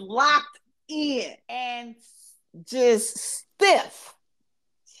 They is locked in. And just stiff.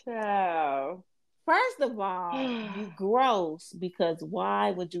 Ciao. First of all, you gross because why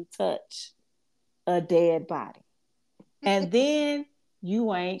would you touch a dead body? And then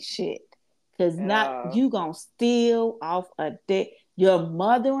you ain't shit. Cause not you gonna steal off a dead your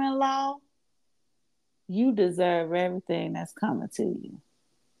mother-in-law, you deserve everything that's coming to you.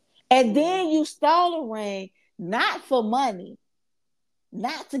 And then you stole a ring, not for money,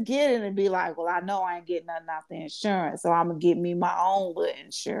 not to get it and be like, well, I know I ain't getting nothing off the insurance, so I'm gonna get me my own little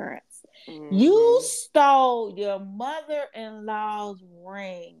insurance. You stole your mother-in-law's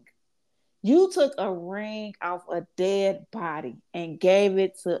ring. You took a ring off a dead body and gave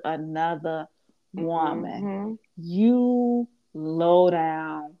it to another woman. You low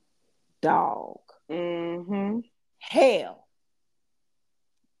down dog. Hell.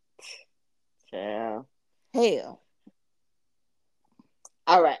 Ciao. Hell.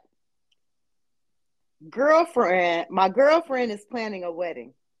 All right. My girlfriend is planning a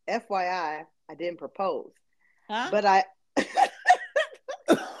wedding. FYI, I didn't propose. Huh? But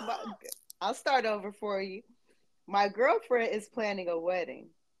I'll start over for you. My girlfriend is planning a wedding.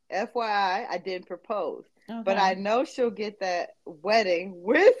 FYI, I didn't propose. Okay. But I know she'll get that wedding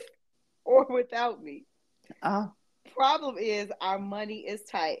with or without me. Problem is, our money is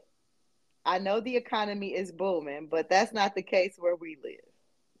tight. I know the economy is booming, but that's not the case where we live.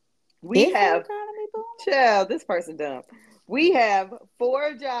 We Is have, the economy booming? child, this person dumb. We have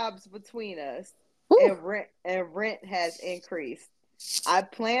 4 jobs between us, and rent has increased. I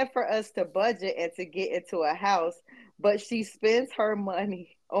plan for us to budget and to get into a house, but she spends her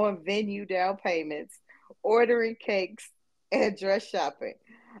money on venue down payments, ordering cakes, and dress shopping.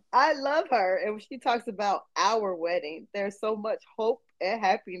 I love her, and when she talks about our wedding, there's so much hope and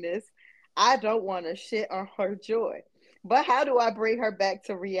happiness. I don't want to shit on her joy. But how do I bring her back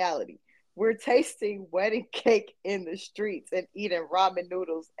to reality? We're tasting wedding cake in the streets and eating ramen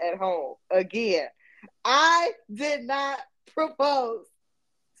noodles at home. Again, I did not propose.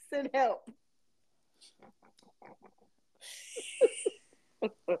 Send help.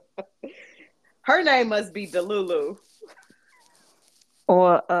 Her name must be Delulu.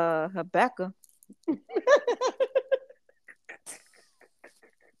 Or Rebecca.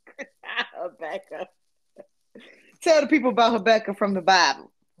 Rebecca. Tell the people about Rebecca from the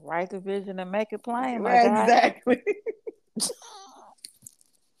Bible. Write the vision and make it plain, my guy. Exactly.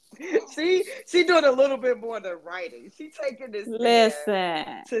 she doing a little bit more than writing. She taking this man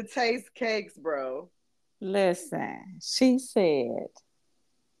Listen. to taste cakes, bro. Listen. She said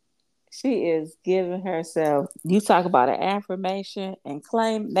she is giving herself. You talk about an affirmation and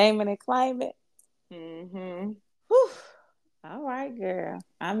naming and claim it. Mm-hmm. Whew. All right, girl.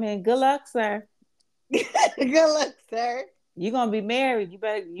 I mean, good luck, sir. Good luck, sir. You're gonna be married. You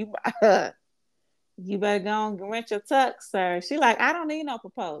better go and rent your tux, sir. She like, I don't need no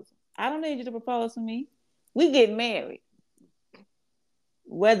proposal. I don't need you to propose to me. We get married.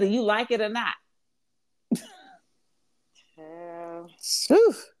 Whether you like it or not.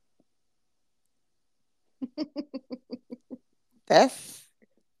 Whew. That's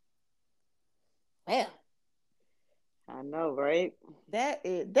well. I know, right?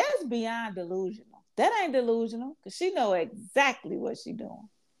 That's beyond delusional. That ain't delusional because she know exactly what she doing.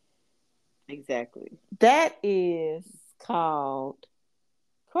 Exactly. That is called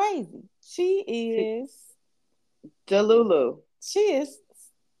crazy. She is Delulu. She is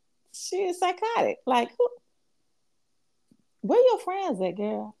psychotic. Like where your friends at,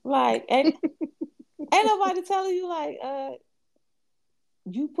 girl? Like ain't nobody telling you like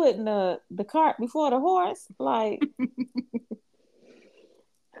you putting the cart before the horse? Like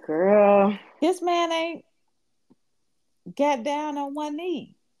girl. This man ain't got down on one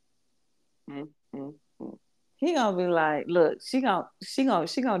knee. Mm-hmm. He gonna be like, look, she gonna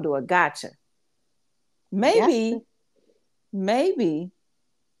do a gotcha. Maybe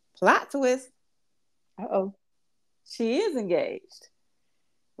plot twist. Uh-oh. She is engaged.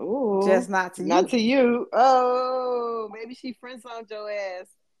 Ooh. Just not to you. Not to you. Oh, maybe she friend zoned your ass.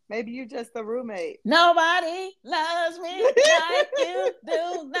 Maybe you just a roommate. Nobody loves me like you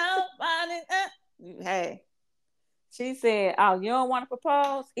do. Nobody. Hey. She said, oh, you don't want to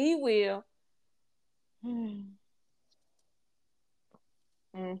propose? He will. And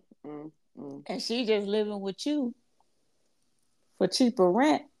she just living with you for cheaper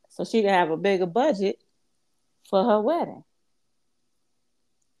rent so she can have a bigger budget for her wedding.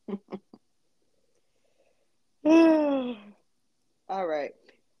 All right.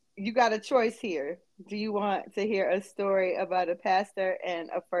 You got a choice here. Do you want to hear a story about a pastor and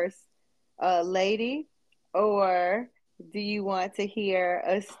a first lady? Or do you want to hear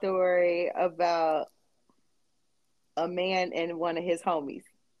a story about a man and one of his homies?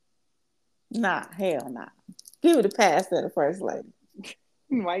 Nah, hell nah. Give it a pass to the first lady.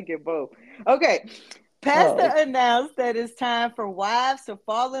 You might get both. Okay. Pastor announced that it's time for wives to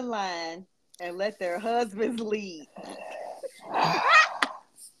fall in line and let their husbands lead.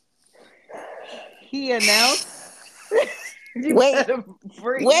 He announced. Wait.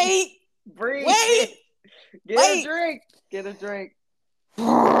 Breathe. Breathe. Wait. Get a drink. Get a drink.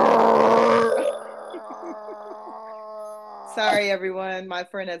 Sorry, everyone. My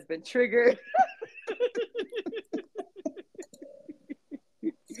friend has been triggered.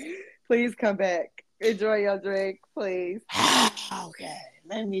 Please come back. Enjoy your drink, please. Okay.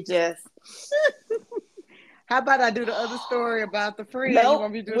 Let me just. How about I do the other story about the friend? Nope. You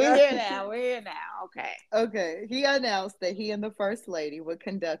want me to do We're that? We're here now. Okay. Okay. He announced that he and the first lady would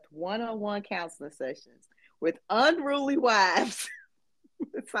conduct one-on-one counseling sessions with unruly wives.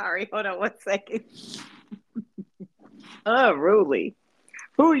 Sorry, hold on 1 second. Unruly.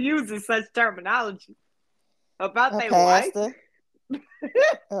 Who uses such terminology about their wife?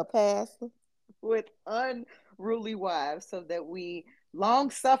 A pastor. With unruly wives, so that we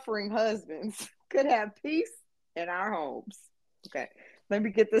long-suffering husbands could have peace in our homes. Okay, let me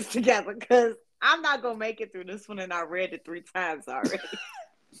get this together because I'm not gonna make it through this one, and I read it 3 times already.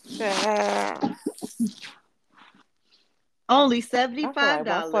 Only $75. Like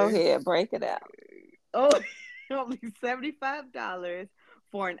my forehead, break it out. Oh, only $75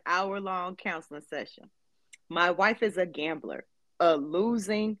 for an hour-long counseling session. My wife is a gambler, a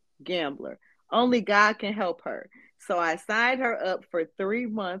losing gambler. Only God can help her. So I signed her up for 3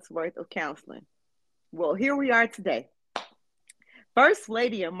 months worth of counseling. Well, here we are today. First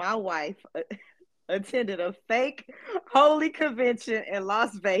Lady and my wife attended a fake holy convention in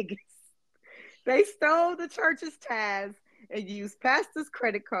Las Vegas. They stole the church's tithes and used pastors'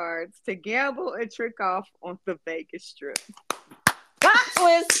 credit cards to gamble and trick off on the Vegas Strip. Plot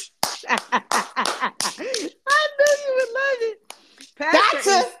twist. I knew you would love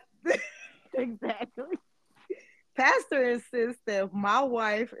Pastor insists that my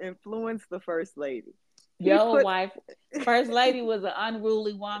wife influenced the first lady. He Your put wife, first lady, was an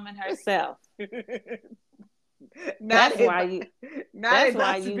unruly woman herself. now That's they why about, you. now they That's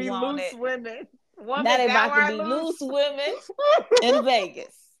why about to you be want loose it. women. Now Woman they thou about to art be loose. loose women in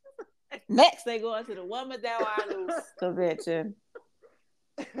Vegas. Next, they going to the Woman Thou Art Loose convention.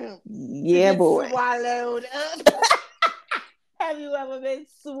 To Yeah, get boy. swallowed up. Have you ever been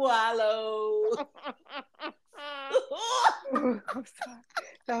swallowed? I'm sorry.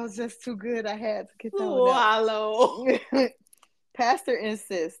 That was just too good. I had to get that Swallow. one out. Pastor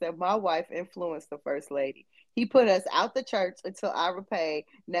insists that my wife influenced the first lady. He put us out the church until I repaid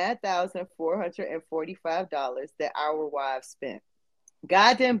 $9,445 that our wives spent.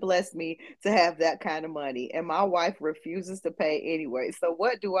 God didn't bless me to have that kind of money, and my wife refuses to pay anyway. So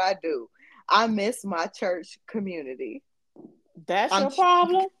what do? I miss my church community. That's I'm your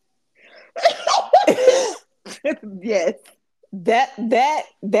problem. yes. That's the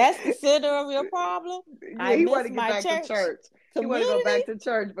center of your problem. Yeah, I he want miss to get my back to church church. He want to go community. back to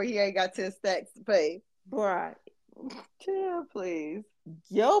church, but he ain't got 10 stacks to pay. Bruh, Yeah, please.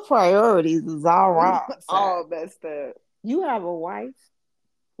 your priorities is all wrong, sir. All messed up. You have a wife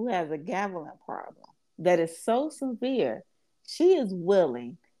who has a gambling problem that is so severe, she is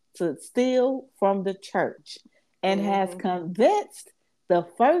willing to steal from the church and has convinced the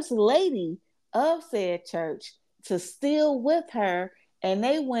first lady of said church to steal with her. And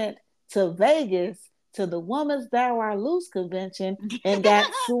they went to Vegas to the Woman's Thou Art Loose convention and got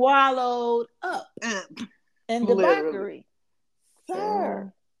swallowed up in Literally. debauchery.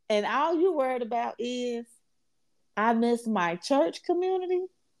 Sir, and all you worried about is I miss my church community.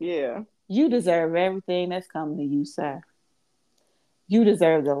 Yeah. You deserve everything that's coming to you, sir. You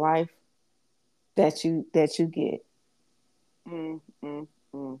deserve the life that you get. Mm, mm,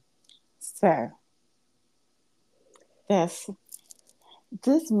 mm. Sir. That's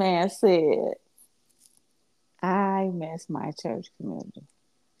this man said, I miss my church community.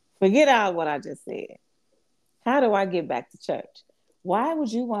 Forget all what I just said. How do I get back to church? Why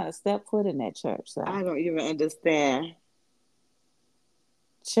would you want to step foot in that church, sir? I don't even understand. I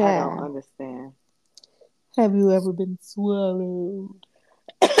don't Child, understand. have you ever been swallowed?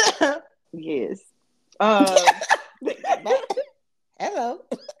 Yes. Hello.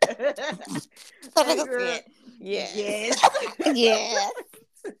 Hey, girl. Yes. Yes. Yes.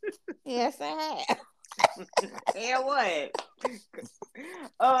 Yes, I have. And what?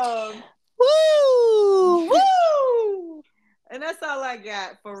 Woo! Woo! And that's all I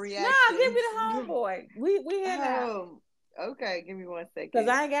got for Nah, reactions. give me the homeboy. We here now. Okay, give me 1 second. Cause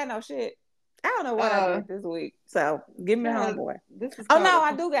I ain't got no shit. I don't know what I did this week. So give me the homeboy. This is Oh no,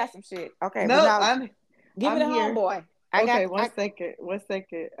 I do got some shit. Okay, but Nope, no, give me the here. homeboy. Okay, 1 second. 1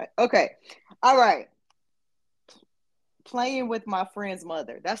 second. Okay. All right. Playing with my friend's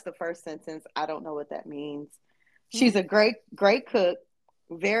mother. That's the first sentence. I don't know what that means. She's a great cook,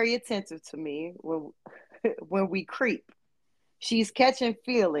 very attentive to me when we creep. She's catching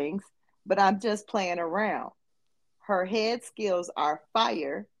feelings, but I'm just playing around. Her head skills are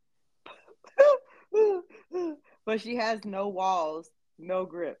fire, but she has no walls, no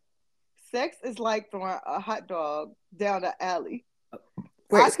grip. Sex is like throwing a hot dog down the alley.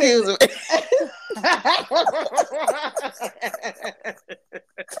 Wait, excuse me.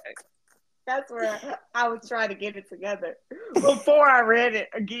 That's where I was trying to get it together before I read it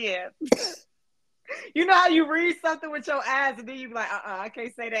again. You know how you read something with your eyes and then you be like, I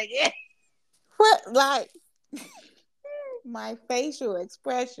can't say that yet. What, like my facial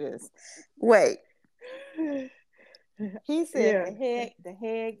expressions? Wait. He said the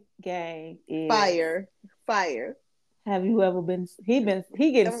head game is fire. Have you ever been? He getting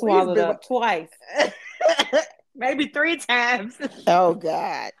swallowed up twice, maybe 3 times. Oh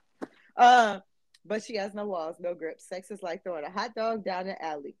God. But she has no walls, no grip. Sex is like throwing a hot dog down the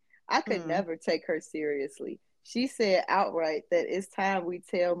alley. I could never take her seriously. She said outright that it's time we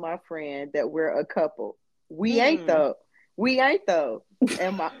tell my friend that we're a couple. We ain't though.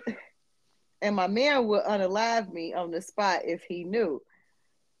 And my man would unalive me on the spot if he knew.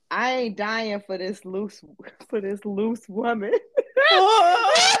 I ain't dying for this loose woman.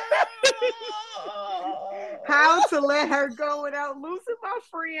 How to let her go without losing my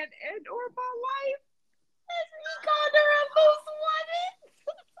friend and or my life? He called her a loose woman.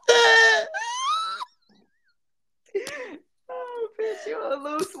 Oh, bitch, you a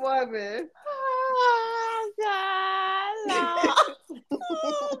loose woman. Oh God, no.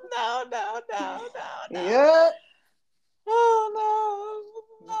 Yep. Oh no.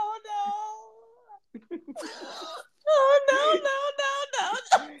 Oh no.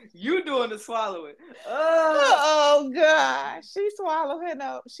 You doing want to swallow it. Oh gosh, She's swallowing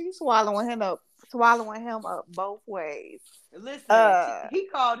him up both ways. Listen, he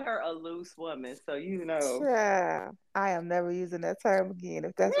called her a loose woman, so you know. Child, I am never using that term again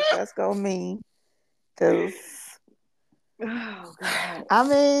if that's what that's gonna mean. Cause Oh God. I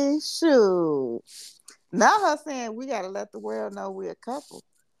mean, shoot. Now her saying we gotta let the world know we're a couple.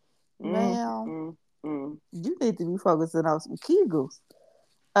 Mm, Ma'am, mm, mm. you need to be focusing on some Kegels.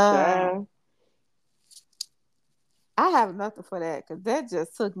 Uh, Child. I have nothing for that because that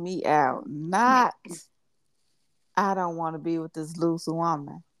just took me out. Not, I don't want to be with this loose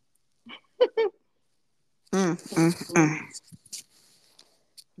woman. Mm, mm, mm.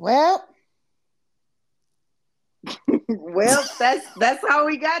 Well, Well, that's how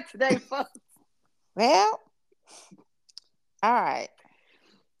we got today, folks. well, all right.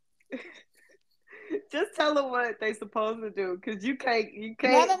 Just tell them what they supposed to do, cause you No, can't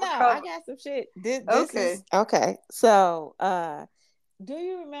no, no. I become got some shit. This is okay. okay. So, do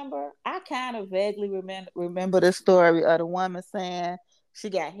you remember? I kind of vaguely remember the story of the woman saying she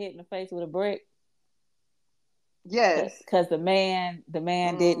got hit in the face with a brick Yes. because the man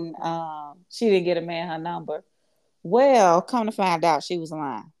didn't Mm-hmm. she didn't get a man her number. Well, come to find out, she was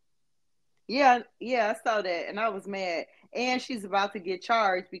lying. Yeah, yeah, I saw that, and I was mad. And she's about to get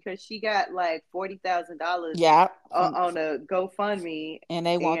charged because she got like $40,000 Yeah, on a GoFundMe. and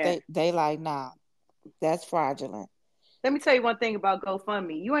they want And they like nah, that's fraudulent. let me tell you one thing about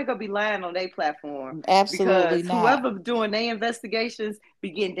GoFundMe. You ain't gonna be lying on their platform Absolutely because not. whoever doing their investigations be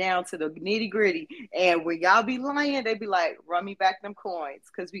getting down to the nitty gritty. And when y'all be lying, they be like, "Run me back them coins,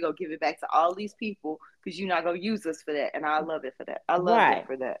 because we gonna give it back to all these people because you're not gonna use us for that." And I love it for that. I love them Right.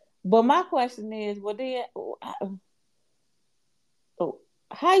 for that. But my question is, well, then,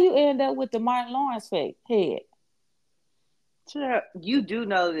 how you end up with the Martin Lawrence fake head? Sure, you do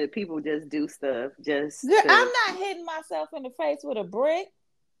know that people just do stuff just Girl, I'm to. not hitting myself in the face with a brick.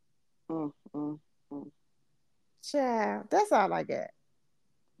 Mm, mm, mm. Child, that's all I got.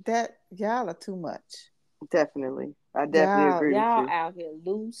 That y'all are too much. Definitely, I definitely Y'all, agree with y'all you. out here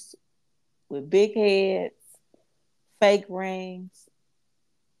loose with big heads, fake rings,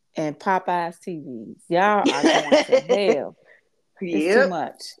 and Popeyes TVs. Y'all are going to hell. It's too Yep.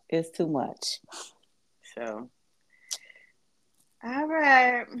 much. It's too much. So, all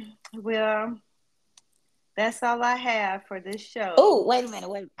right. Well, that's all I have for this Oh, show. wait a minute.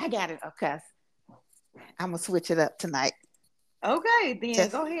 Wait, I got it. Okay, I'm gonna switch it up tonight. Okay, then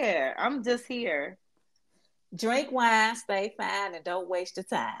Just go ahead. I'm just here. drink wine, stay fine, and don't waste your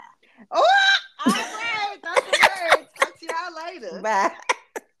time. Oh, all right. That's the word. Talk to y'all later. Bye.